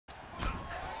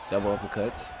Double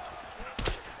uppercuts.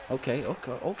 Okay,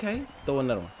 okay, okay. Throw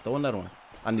another one. Throw another one.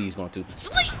 I knew he was going to.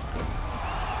 Sleep!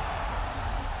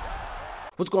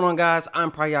 What's going on, guys?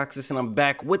 I'm Pryoxis, and I'm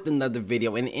back with another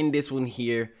video. And in this one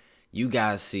here, you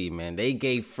guys see, man, they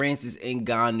gave Francis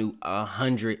Ngannou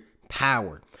 100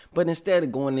 power. But instead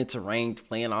of going into range,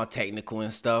 playing all technical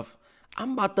and stuff,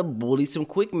 I'm about to bully some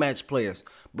quick match players.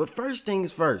 But first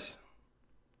things first,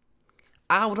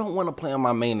 I don't want to play on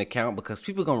my main account because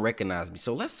people are going to recognize me.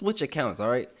 So let's switch accounts, all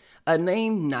right? A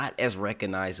name not as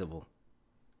recognizable.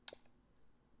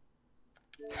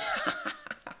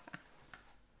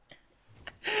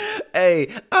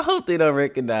 Hey, I hope they don't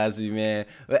recognize me, man.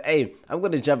 But hey, I'm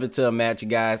going to jump into a match,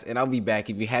 guys, and I'll be back.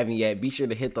 If you haven't yet, be sure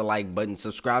to hit the like button,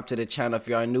 subscribe to the channel if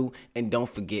you are new, and don't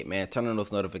forget, man, turn on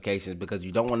those notifications because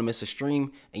you don't want to miss a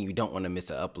stream and you don't want to miss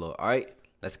an upload. All right,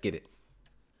 let's get it.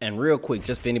 And real quick,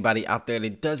 just for anybody out there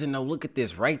that doesn't know, look at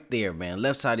this right there, man.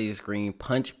 Left side of the screen,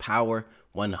 punch power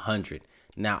 100.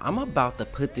 Now, I'm about to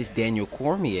put this Daniel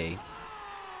Cormier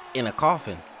in a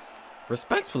coffin.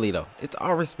 Respectfully, though. It's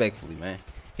all respectfully, man.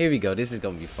 Here we go. This is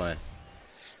going to be fun.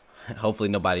 Hopefully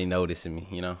nobody noticing me,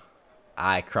 you know.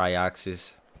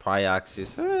 Pryoxis.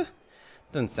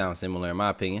 Doesn't sound similar in my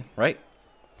opinion, right?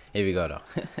 Here we go, though.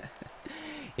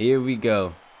 Here we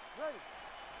go.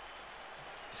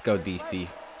 Let's go, DC.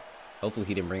 Hopefully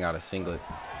he didn't bring out a singlet.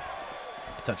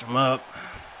 Touch him up.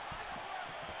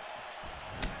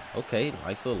 Okay,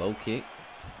 nice little low kick.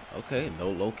 Okay,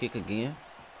 no low kick again.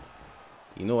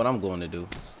 You know what I'm going to do.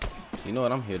 You know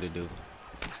what I'm here to do.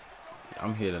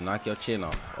 I'm here to knock your chin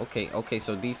off. Okay,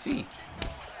 so DC,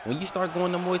 when you start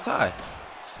going to Muay Thai?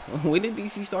 When did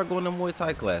DC start going to Muay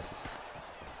Thai classes?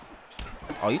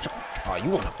 Oh, you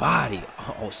want a body?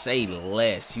 Oh, say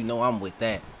less. You know I'm with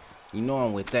that. You know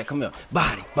I'm with that. Come here.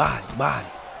 Body.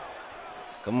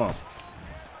 Come on.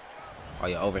 Oh,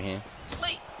 your overhand.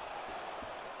 Sleep.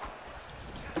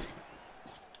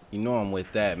 You know I'm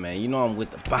with that, man. You know I'm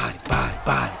with the body.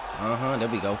 There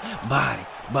we go. Body.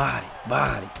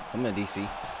 Come here, DC.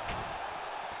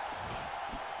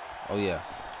 Oh,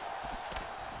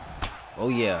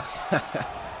 yeah.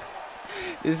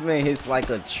 This man hits like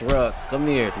a truck. Come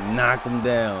here. Knock him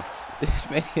down. This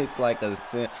man hits like a...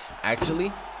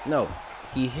 Actually, no.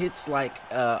 He hits like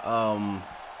a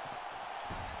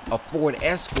Ford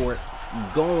Escort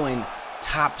going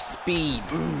top speed.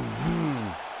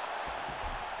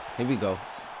 Here we go.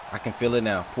 I can feel it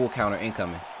now. Pull counter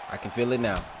incoming. I can feel it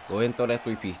now. Go ahead and throw that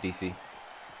three-piece, DC.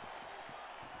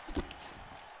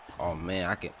 Oh, man,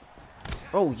 I can...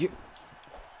 Bro, you...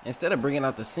 Instead of bringing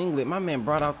out the singlet, my man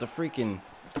brought out the freaking...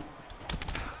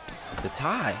 The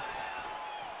tie.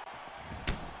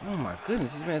 Oh, my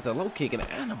goodness. This man's a low-kicking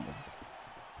animal.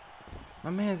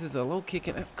 My man's is a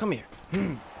low-kicking... Come here.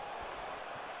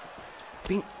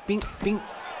 Bing.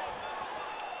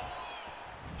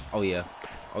 Oh, yeah.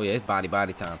 It's body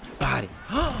time. Body.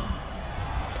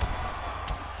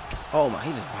 Oh my,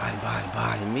 he just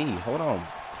body me. Hold on.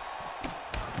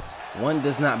 One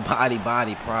does not body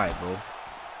pride, bro.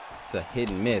 It's a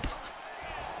hidden myth.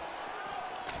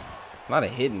 Not a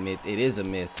hidden myth, it is a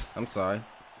myth. I'm sorry.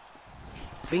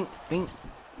 Bing.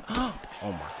 Oh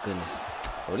my goodness.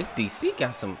 Oh, this DC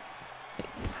got some.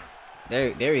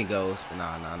 There he goes.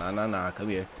 Nah. Come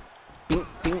here.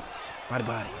 Bing.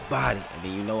 Body. And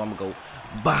then you know I'm gonna go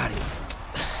body.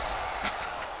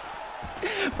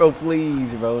 Bro,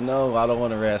 please, bro. No, I don't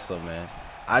want to wrestle, man.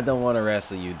 I don't want to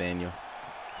wrestle you, Daniel.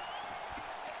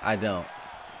 I don't.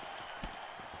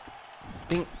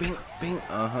 Bing.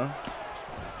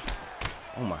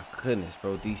 Oh my goodness,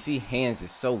 bro. DC hands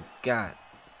is so god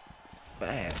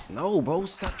fast. No, bro.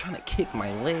 Stop trying to kick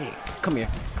my leg. Come here.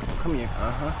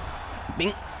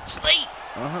 Bing. Sleep.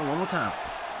 One more time.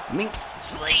 Bing.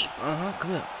 Sleep.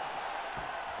 Come here.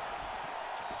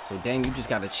 So, dang, you just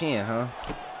got a chin, huh?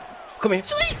 Come here.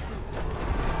 Sleep.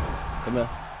 Come here.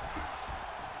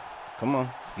 Come on.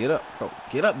 Get up, bro.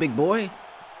 Get up, big boy.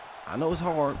 I know it's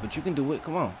hard, but you can do it.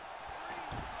 Come on.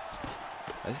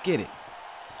 Let's get it.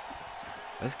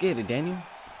 Daniel.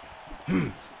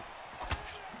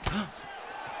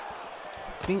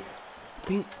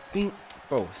 Bing.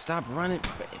 Bro, stop running.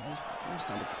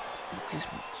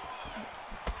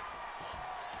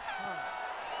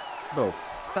 Bro,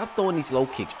 stop throwing these low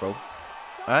kicks, bro.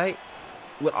 Alright?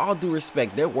 With all due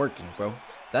respect, they're working, bro.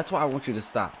 That's why I want you to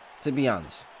stop, to be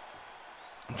honest.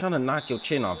 I'm trying to knock your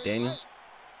chin off, Daniel.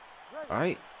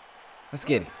 Alright? Let's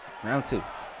get it. Round 2.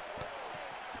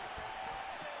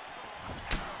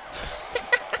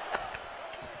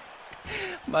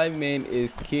 My man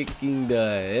is kicking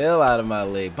the hell out of my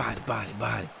leg.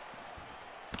 Body.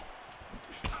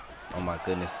 Oh my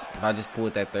goodness. If I just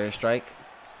pulled that third strike,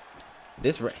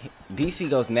 DC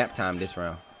goes nap time this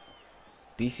round.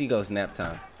 DC goes nap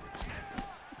time.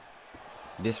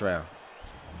 This round.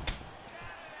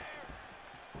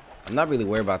 I'm not really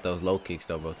worried about those low kicks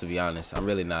though, bro, to be honest. I'm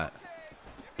really not.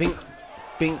 Bink,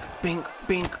 bink, bink,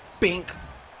 bink, bink.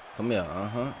 Come here,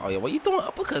 Oh yeah, what you throwing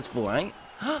uppercuts for, ain't?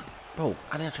 Bro,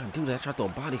 I didn't try to do that. I tried to throw a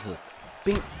body hook.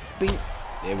 Bink, bink.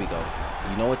 There we go.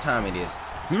 You know what time it is.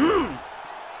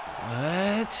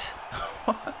 What?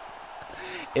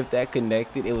 If that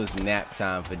connected, it was nap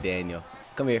time for Daniel.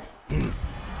 Come here.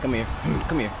 Come here.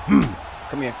 Come here.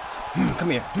 Come here. Come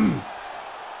here.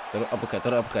 Throw the uppercut.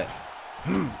 Throw the uppercut.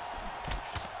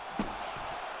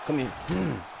 Come here.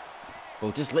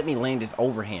 Bro, just let me land this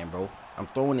overhand, bro. I'm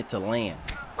throwing it to land.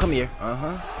 Come here.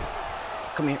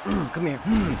 Come here. Come here.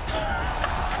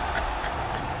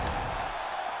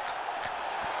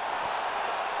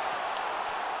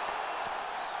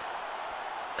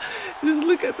 Just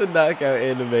look at the knockout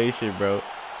animation, bro.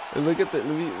 And look at the. Let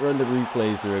me run the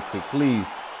replays real quick,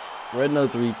 please. Run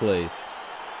those replays.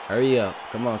 Hurry up.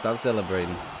 Come on, stop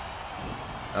celebrating.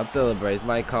 I'm celebrating.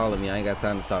 Somebody calling me. I ain't got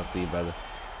time to talk to you, brother.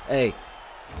 Hey.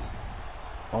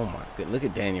 Oh my god. Look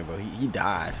at Daniel, bro. He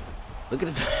died. Look at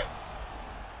it.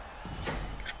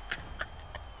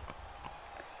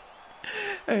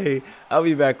 Hey, I'll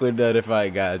be back with another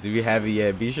fight, guys. If you haven't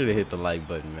yet, be sure to hit the like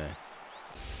button, man.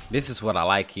 This is what I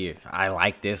like here. I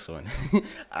like this one.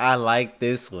 I like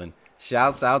this one.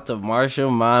 Shouts out to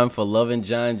Marshall Mine for loving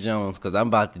John Jones, because I'm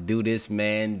about to do this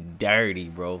man dirty,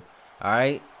 bro. All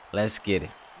right? Let's get it.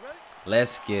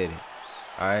 Let's get it.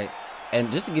 All right? And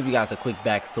just to give you guys a quick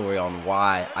backstory on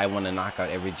why I want to knock out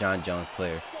every John Jones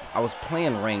player. I was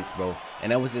playing ranked, bro,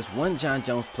 and there was this one John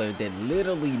Jones player that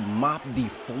literally mopped the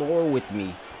floor with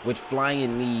me with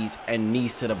flying knees and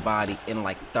knees to the body in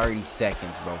like 30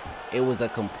 seconds, bro. It was a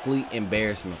complete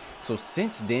embarrassment. So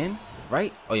since then,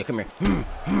 right? Oh yeah, come here.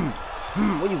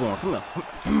 Where you going? Come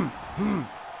here.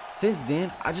 Since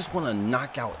then, I just want to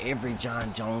knock out every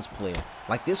John Jones player.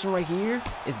 Like this one right here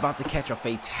is about to catch a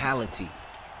fatality.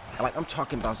 Like I'm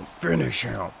talking about some finish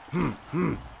him.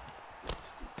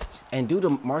 And due to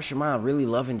Marshall Mine really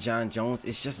loving John Jones,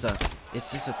 it's just a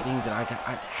thing that I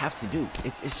have to do.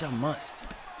 It's a must.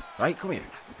 Right? Come here.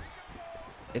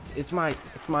 It's my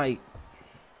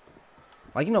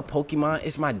like, you know, Pokemon,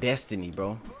 it's my destiny,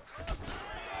 bro.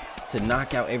 To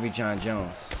knock out every John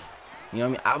Jones. You know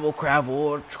what I mean?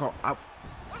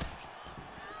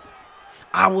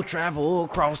 I will travel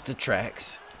across the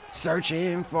tracks,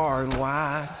 searching far and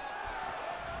wide.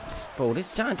 Bro,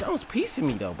 this John Jones piecing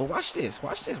me though. But watch this.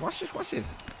 Watch this. Watch this. Watch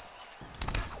this.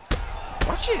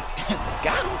 Watch this.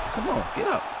 Got him. Come on, get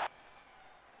up.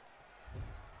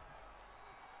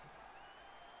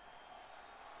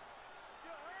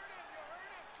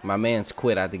 My man's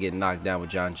quit after getting knocked down with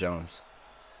John Jones.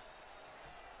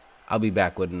 I'll be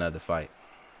back with another fight.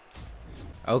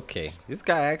 Okay, this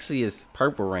guy actually is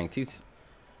purple ranked. He's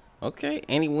okay,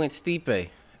 and he went Stipe.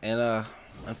 And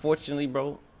unfortunately,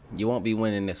 bro, you won't be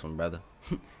winning this one, brother.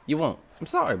 You won't. I'm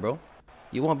sorry, bro.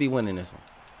 You won't be winning this one.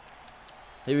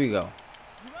 Here we go.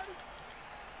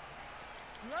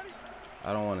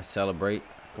 I don't want to celebrate.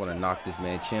 I want to knock this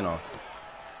man's chin off.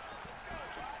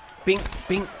 Bink,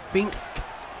 bink, bink.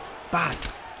 Bye.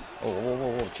 Oh, whoa,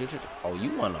 whoa, whoa. Chill, chill, chill. Oh,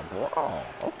 you want to brawl.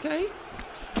 Okay.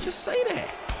 Just say that.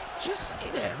 Just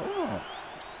say that. Hold on.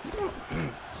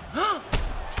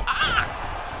 Ah!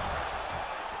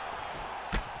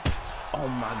 Oh,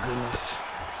 my goodness.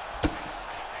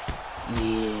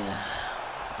 Yeah.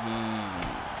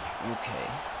 Okay.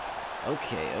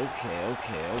 Okay, okay,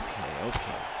 okay, okay,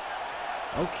 okay.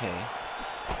 Okay.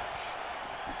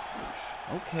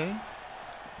 Okay.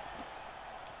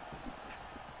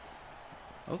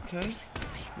 Okay.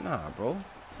 Nah, bro.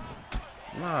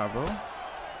 Nah, bro.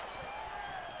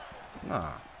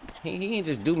 Nah. He ain't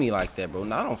just do me like that, bro.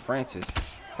 Not on Francis.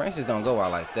 Francis don't go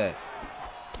out like that.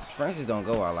 Francis don't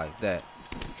go out like that.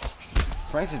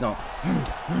 Francis don't.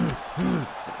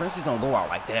 Francis don't go out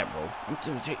like that, bro. I'm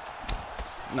telling you.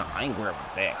 Nah, I ain't worried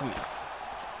about that. Come here.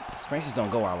 Francis don't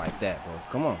go out like that, bro.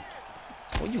 Come on.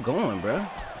 Where you going, bro?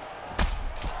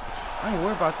 I ain't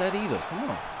worried about that either. Come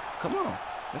on. Come on.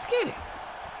 Let's get it.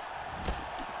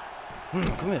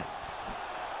 Come here.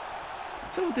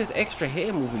 What's with this extra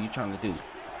head movement you trying to do?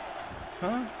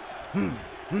 Huh?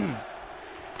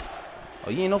 Oh,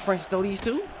 you ain't know Francis throw these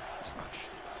too?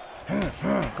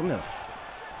 Come here.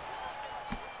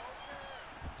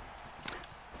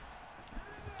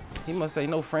 He must say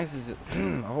no Francis is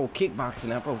a whole kickboxing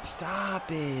now, bro. Stop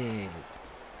it.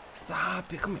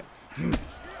 Stop it. Come here.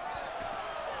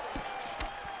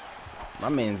 My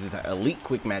man's is an elite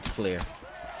quick match player.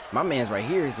 My man's right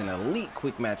here is an elite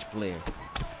quick match player.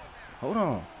 Hold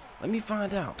on. Let me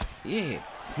find out. Yeah.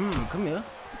 Come here.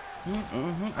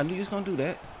 I knew you was gonna do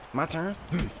that. My turn.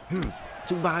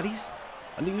 Two bodies.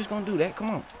 I knew you was gonna do that. Come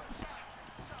on.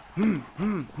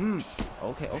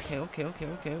 Okay.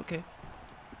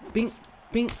 Bink.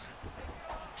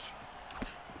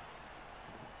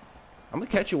 I'm gonna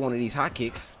catch you one of these hot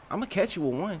kicks. I'm gonna catch you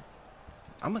with one.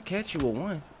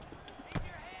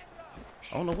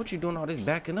 I don't know what you're doing all this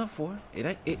backing up for.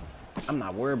 I'm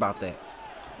not worried about that.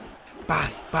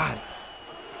 Body.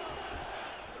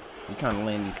 You're trying to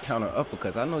land these counter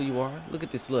uppercuts. I know you are. Look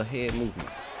at this little head movement.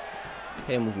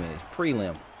 Head movement is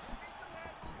prelim.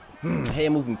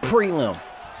 Head movement prelim.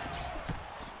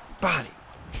 Body.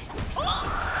 What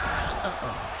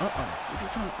you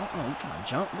trying to? You trying to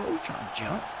jump, bro? You trying to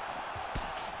jump?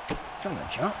 Trying to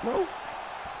jump, bro?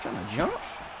 Trying to jump?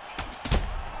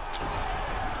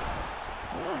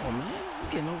 Hold on, man. I'm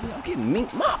getting over here. I'm getting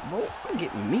mink mop, bro. I'm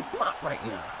getting mink mop right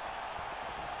now.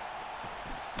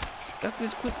 Got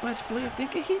this quick match player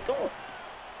thinking he doing.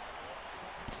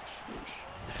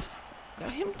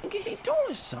 Got him thinking he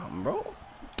doing something, bro.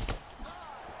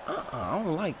 I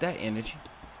don't like that energy.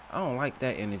 I don't like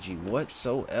that energy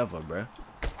whatsoever, bro.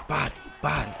 Body.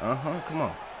 Come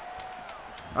on.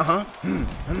 Come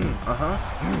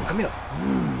here.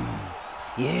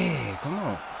 Yeah, come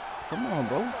on,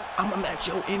 bro. I'ma match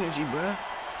your energy, bro.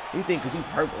 You think cause you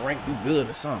purple rank you good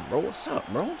or something, bro? What's up,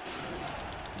 bro?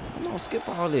 Come on, skip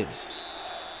all this.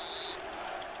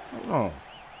 Hold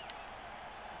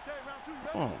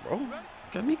on, bro.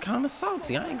 Got me kind of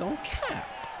salty. I ain't gonna cap.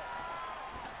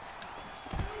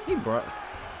 He brought.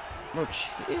 Bro,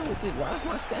 chill with it. Why is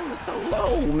my stamina so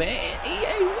low, man?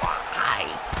 EA, why?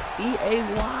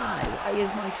 Why is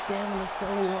my stamina so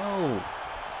low?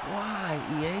 Why,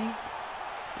 EA?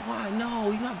 Why? No,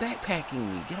 you're not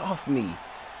backpacking me. Get off me.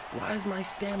 Why is my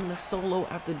stamina so low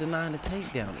after denying the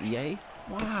takedown, EA?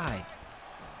 Why?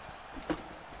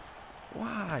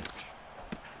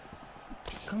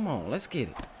 Come on, let's get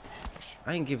it.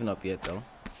 I ain't giving up yet, though.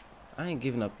 I ain't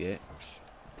giving up yet.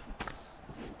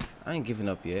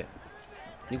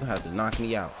 You're gonna have to knock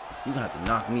me out. You're gonna have to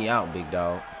knock me out, big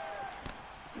dog.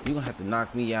 You're gonna have to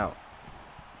knock me out.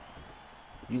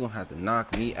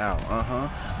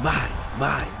 Body.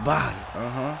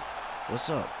 What's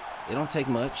up? It don't take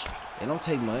much.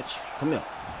 Come here.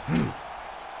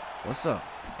 What's up,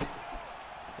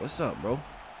 bro?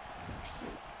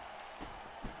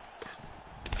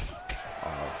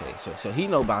 Oh, okay, so he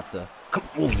know about the.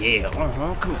 Oh yeah.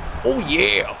 Come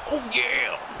here. Oh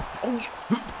yeah.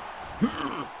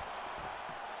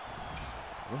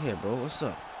 Go ahead, bro.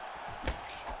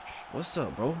 What's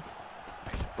up, bro?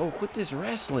 Bro, quit this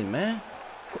wrestling, man.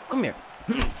 Come here.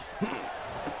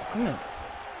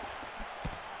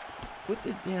 Quit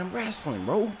this damn wrestling,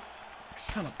 bro. I'm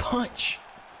trying to punch.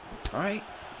 All right?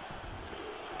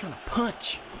 Trying to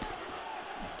punch.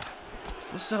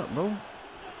 What's up, bro?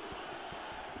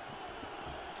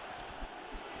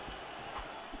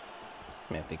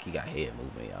 Man, I think he got head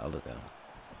movement, y'all. Look at him.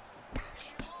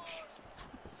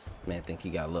 Man, I think he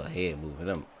got a little head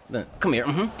movement. Come here.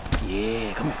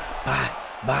 Yeah, come here. Body.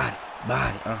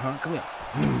 Come here.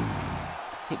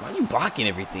 Hey, why you blocking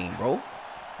everything, bro?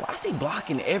 Why is he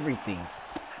blocking everything?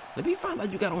 Let me find out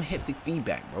you got on haptic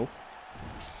feedback, bro.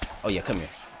 Oh, yeah, come here.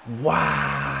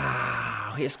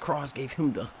 Wow. His cross gave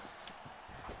him the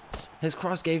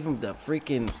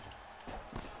freaking...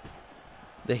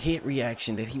 the hit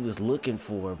reaction that he was looking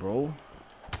for, bro.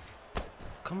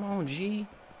 Come on, G.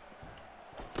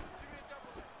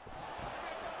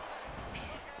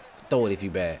 Throw it if you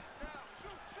bad.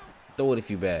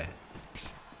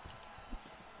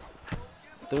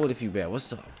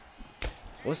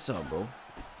 What's up, bro?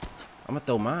 I'm gonna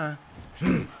throw mine.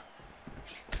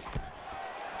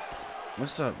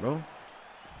 What's up, bro?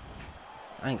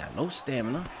 I ain't got no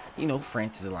stamina. You know,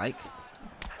 Francis is like.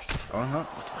 What?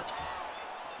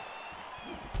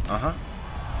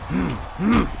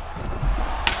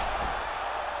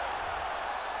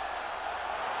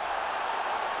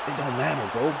 It don't matter,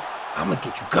 bro. I'ma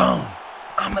get you gone.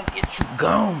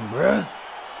 Bruh.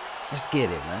 Let's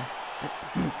get it, man.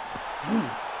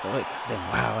 Boy, got that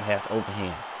wild ass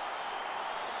overhand.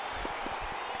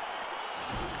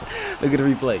 Look at the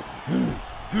replay.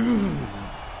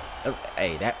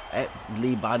 Hey, that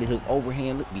lead body hook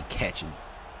overhand, look, be catching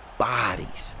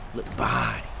bodies. Look,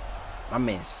 body. My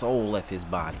man's soul left his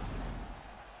body.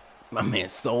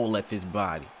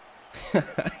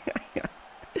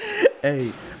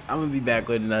 Hey, I'm gonna be back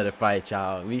with another fight,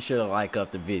 y'all. Be sure to like up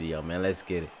the video, man. Let's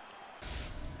get it.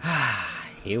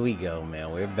 Here we go,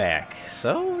 man. We're back.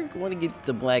 So we're going to get to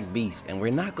the Black Beast, and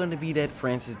we're not going to be that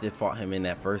Francis that fought him in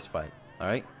that first fight. All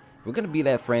right, we're going to be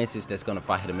that Francis that's going to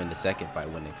fight him in the second fight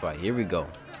when they fight. Here we go.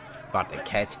 About to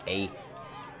catch a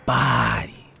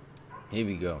body. Here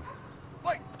we go.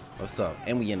 What's up?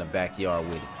 And we in the backyard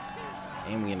with it.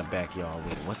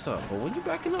 What's up, bro? What you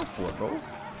backing up for, bro?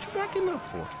 What you backing up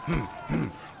for?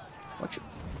 What you?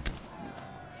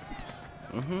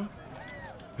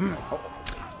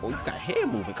 Oh, you got hair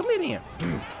moving. Come here then.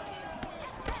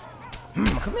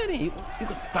 Come here then. You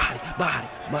got body.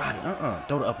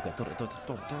 Throw the uppercut.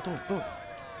 Throw.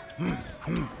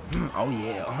 Oh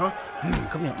yeah.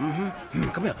 Come here.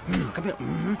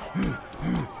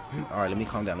 All right, let me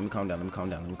calm down.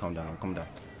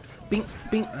 Bing.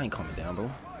 I ain't calming down, bro.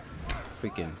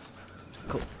 Freaking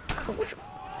cool.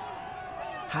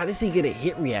 How does he get a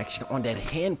hit reaction on that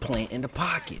hand plant in the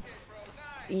pocket?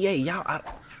 Yeah, y'all.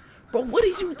 Bro, what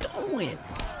is you doing?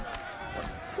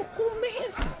 Who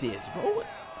man's is this, bro?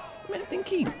 Man, think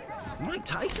he Mike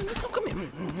Tyson or something? Come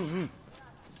here.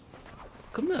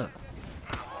 Come here.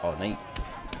 Oh, Nate.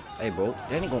 Hey, bro.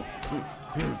 That ain't gonna.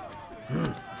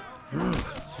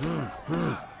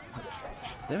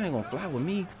 That ain't gonna fly with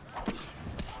me.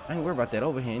 I ain't worried about that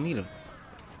overhand either.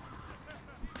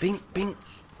 Bing.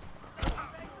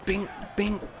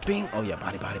 Oh, yeah,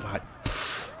 body.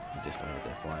 You just don't let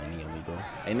that flying knee on me, bro.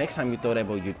 Hey, next time you throw that,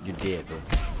 bro, you're dead, bro.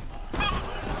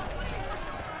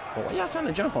 But why y'all trying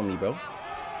to jump on me, bro?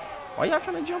 Why y'all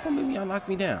trying to jump on me when y'all knock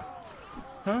me down?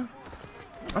 Huh?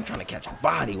 I'm trying to catch a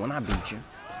body when I beat you.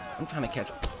 I'm trying to catch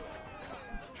a...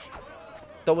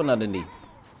 Throw another knee.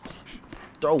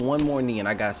 Throw one more knee and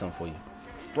I got something for you.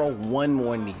 Throw one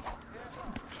more knee.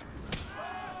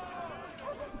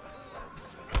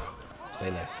 Say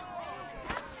less.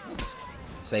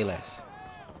 Say less.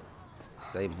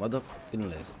 Say motherfucking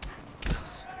less.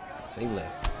 Say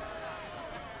less.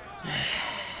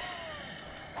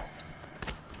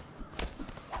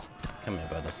 Come here,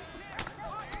 brother.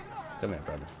 Come here.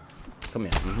 Come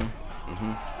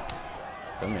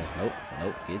here.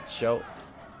 Nope. Get your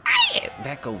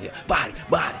back over here. Body.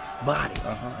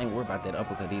 I ain't worried about that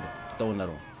uppercut either. Throw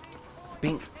another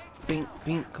one.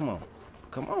 Bing. Come on,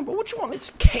 bro. What you want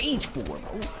this cage for, bro?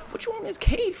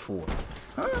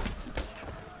 Huh?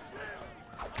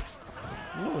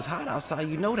 You know it's hot outside.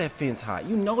 You know that fence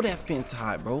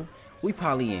hot. Bro. We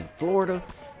probably in Florida,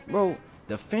 bro.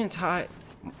 The fence hot.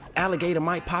 Alligator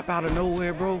might pop out of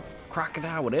nowhere, bro.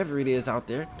 Crocodile, whatever it is out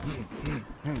there.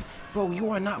 Bro, you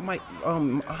are not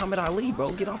Muhammad Ali,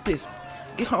 bro. Get off the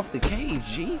cage,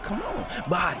 G. Come on.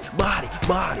 Body.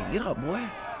 Get up, boy.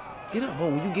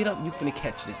 When you get up, you finna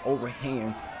catch this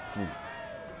overhand fruit.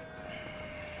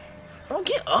 Bro,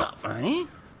 get up, man.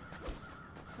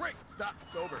 Break. Stop.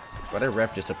 It's over. Bro, that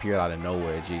ref just appeared out of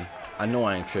nowhere, G. I know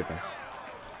I ain't tripping.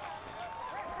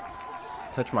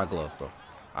 Touch my glove, bro.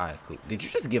 All right, cool. Did you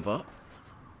just give up?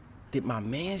 Did my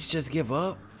mans just give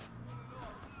up?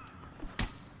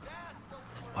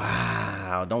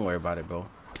 Wow. Don't worry about it, bro. Body.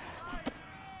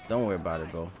 Don't worry about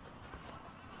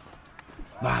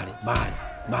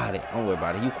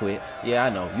it. You quit. Yeah, I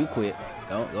know. You quit.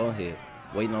 Go ahead.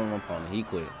 Waiting on one opponent. He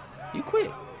quit. You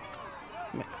quit.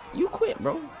 Man, you quit,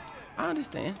 bro. I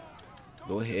understand.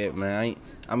 Go ahead, man.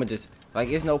 I'ma just... Like,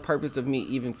 there's no purpose of me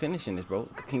even finishing this, bro.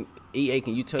 EA,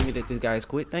 can you tell me that this guy's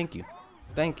quit? Thank you.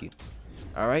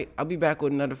 All right, I'll be back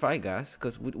with another fight, guys,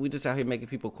 because we just out here making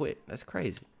people quit. That's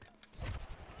crazy.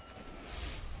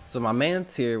 So my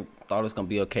man's here thought it was going to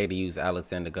be okay to use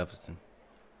Alexander Gustafsson.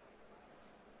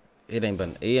 It ain't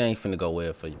finna go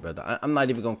well for you, brother. I'm not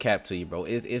even going to cap to you, bro.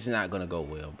 It's not going to go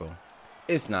well, bro.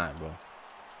 It's not, bro.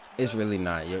 It's really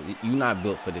not. You're not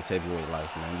built for this heavyweight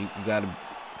life, man. You got to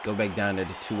go back down there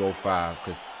to 205,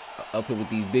 because up here with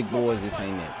these big boys, this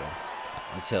ain't it, bro.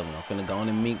 I'm telling you, I'm finna go on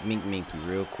and mink you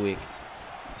real quick.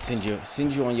 Send you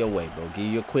on your way, bro. Give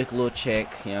you a quick little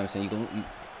check. You know what I'm saying?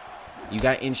 You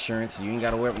got insurance. You ain't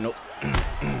gotta worry. Nope.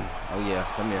 Oh yeah,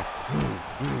 come here.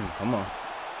 Come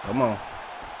on.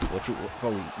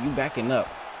 Bro? You backing up,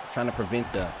 trying to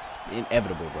prevent the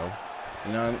inevitable, bro.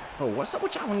 You know what I mean? Bro, what's up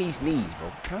with y'all on these knees,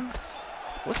 bro? Huh?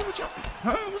 What's up with y'all?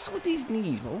 Huh? What's up with these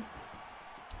knees, bro?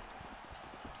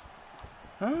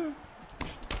 Huh?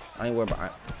 I'm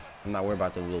not worried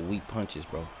about the little weak punches,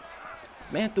 bro.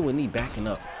 Man threw a knee backing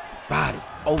up. Body.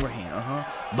 Overhand.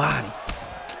 Body.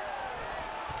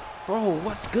 Bro,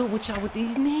 what's good with y'all with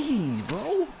these knees,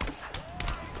 bro? And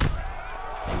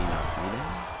he knocks me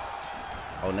down.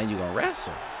 Oh, now you gonna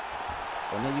wrestle.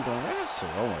 Don't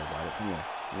worry about it. Come here.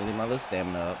 Let me get my little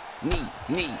stamina up.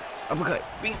 Knee. Uppercut.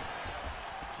 Bing.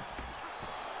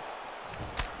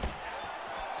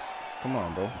 Come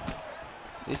on, bro.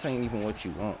 This ain't even what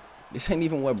you want. This ain't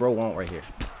even what bro want right here.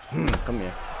 Come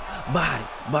here. Body,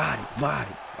 body,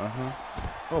 body.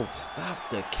 Bro, stop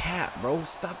the cap, bro.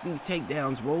 Stop these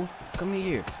takedowns, bro. Come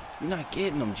here. You're not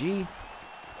getting them, G.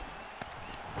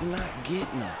 You're not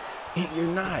getting them. You're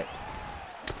not.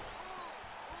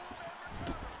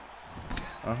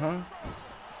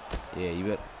 Yeah, you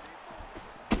better.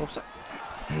 Bro, stop.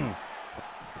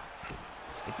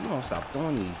 If you don't stop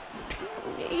throwing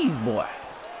these, boy.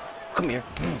 Come here.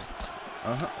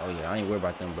 Oh yeah, I ain't worried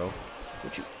about them, bro.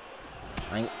 What you?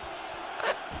 Let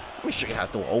me show you how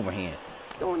to throw an overhand.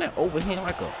 Throwing that overhand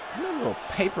like a little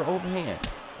paper overhand.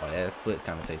 Oh, that foot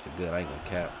kind of tasted good. I ain't gonna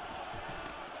cap.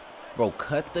 Bro,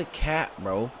 cut the cap,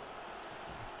 bro.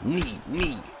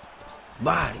 Knee.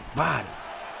 Body.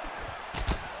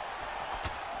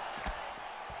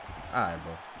 Alright,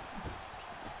 bro.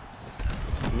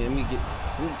 Let me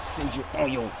send you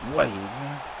on your way,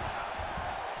 man.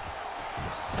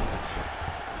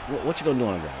 What you gonna do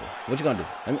on the ground? What you gonna do?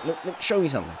 Let me show me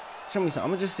something. Show me something. I'm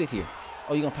gonna just sit here.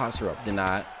 Oh, you gonna posture up?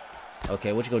 Denied.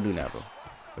 Okay, what you gonna do now, bro?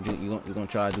 You gonna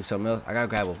try to do something else? I got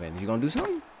grapple fans. You gonna do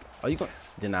something? Oh, you gonna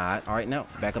denied? All right, now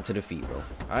back up to the feet, bro.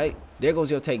 All right, there goes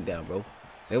your takedown, bro.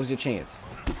 There was your chance.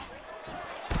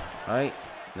 All right,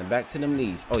 then back to them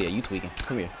knees. Oh yeah, you tweaking.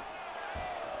 Come here.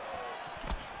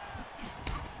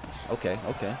 Okay.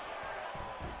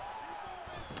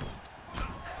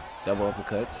 Double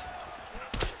uppercuts.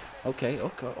 Okay.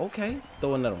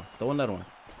 Throw another one.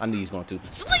 I knew he was going to.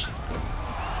 Sweet!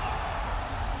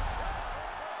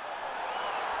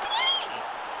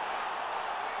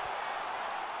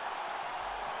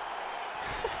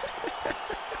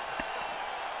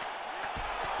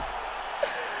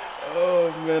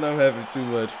 Oh, man, I'm having too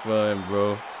much fun,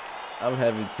 bro. I'm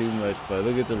having too much fun.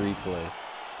 Look at the replay.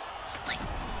 Sleep.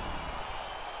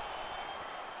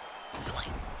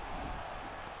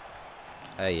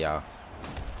 Hey, y'all.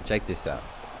 Check this out.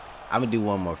 I'm gonna do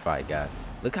one more fight, guys.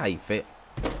 Look how he fit.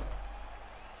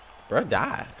 Bro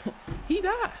died. He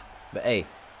died. But hey,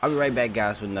 I'll be right back,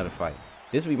 guys, with another fight.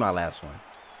 This will be my last one.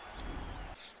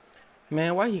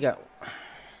 Man, why he gotta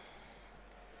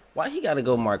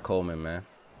go Mark Coleman, man?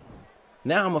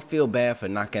 Now I'm gonna feel bad for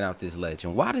knocking out this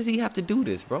legend. Why does he have to do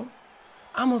this, bro?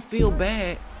 I'm gonna feel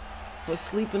bad for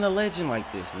sleeping a legend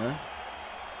like this, man.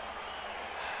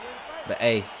 But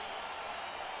hey,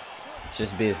 it's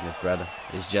just business, brother.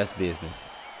 It's just business.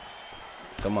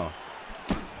 Come on.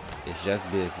 It's just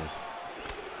business.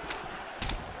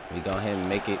 We go ahead and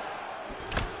make it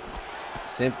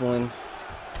simple and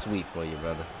sweet for you,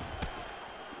 brother.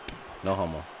 No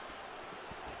homo.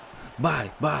 Body.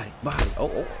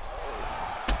 Oh,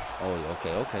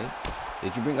 okay.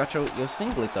 Did you bring out your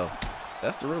singlet, though?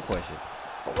 That's the real question.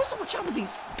 But what's up with y'all with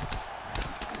these?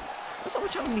 What's up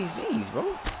with y'all with these knees,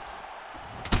 bro?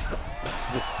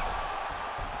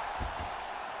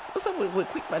 What's up with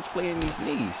quick match playing these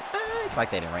knees? It's like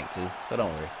that in rank 2, so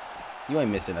don't worry. You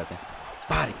ain't missing nothing.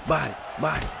 Body.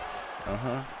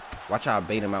 Watch how I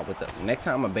bait him out with the. Next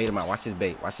time I'm gonna bait him out. Watch this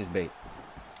bait.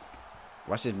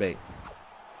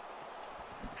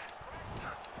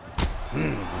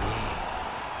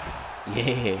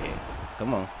 Yeah.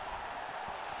 Come on,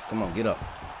 get up.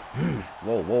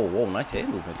 Whoa. Nice head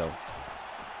movement, though.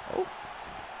 Oh,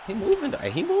 he moving. Hey,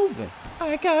 he moving.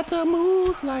 I got the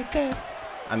moves like that.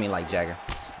 I mean, like Jagger.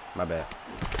 My bad.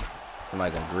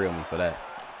 Somebody gonna grill me for that.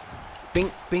 Bing.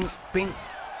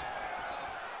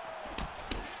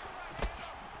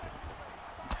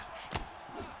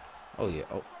 Oh, yeah.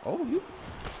 Oh, you.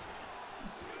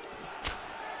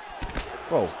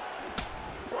 Bro.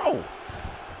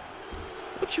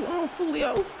 What you on,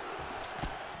 Fulio?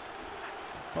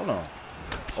 Hold on.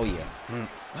 Oh, yeah.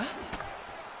 What?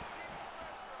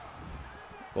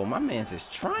 Well, my man's is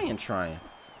trying.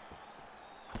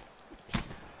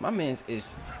 My man's is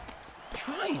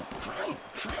trying.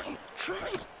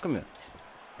 Come here.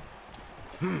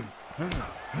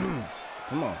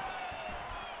 Come on.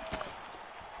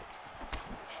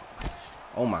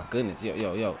 Oh, my goodness.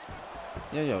 Yo.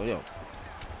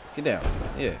 Get down.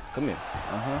 Yeah, come here.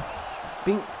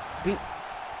 Bing.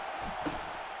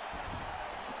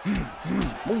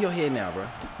 Move your head now, bro.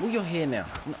 Move your head now.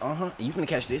 You finna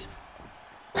catch this.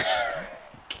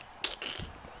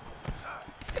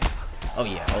 Oh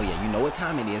yeah. You know what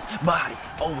time it is. Body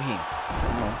over here.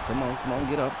 Come on.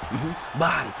 Get up.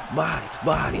 Body.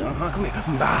 Come here.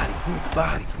 Body.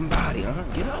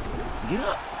 Get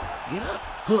up.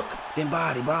 Hook. Then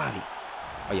body.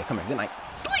 Oh yeah. Come here. Good night.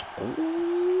 Sleep.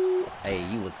 Ooh. Hey,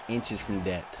 you was inches from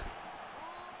death.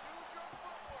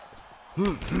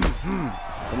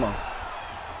 Come on.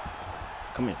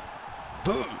 Come here.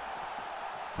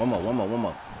 One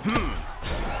more. Come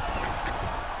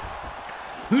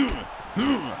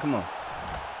on.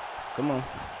 Come on.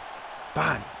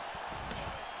 Body.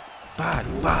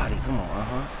 Body, body. Come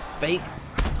on. Fake.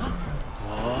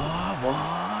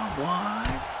 What?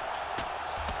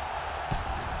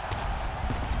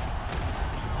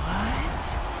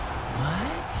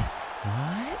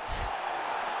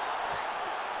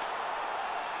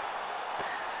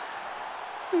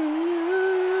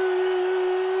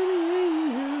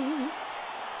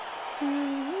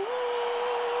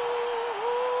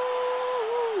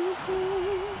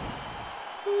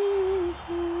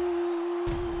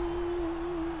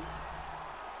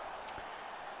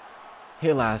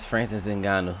 Here lies Francis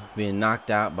Ngannou being knocked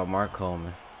out by Mark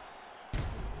Coleman.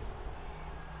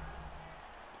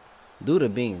 Due to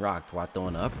being rocked while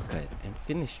throwing an uppercut and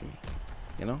finished me,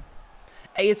 you know?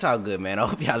 Hey, it's all good, man. I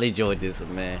hope y'all enjoyed this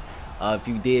one, man. If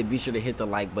you did, be sure to hit the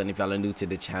like button. If y'all are new to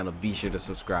the channel, be sure to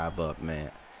subscribe up, man.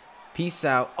 Peace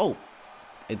out. Oh,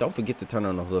 and don't forget to turn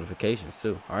on those notifications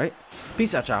too, all right?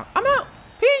 Peace out, y'all. I'm out.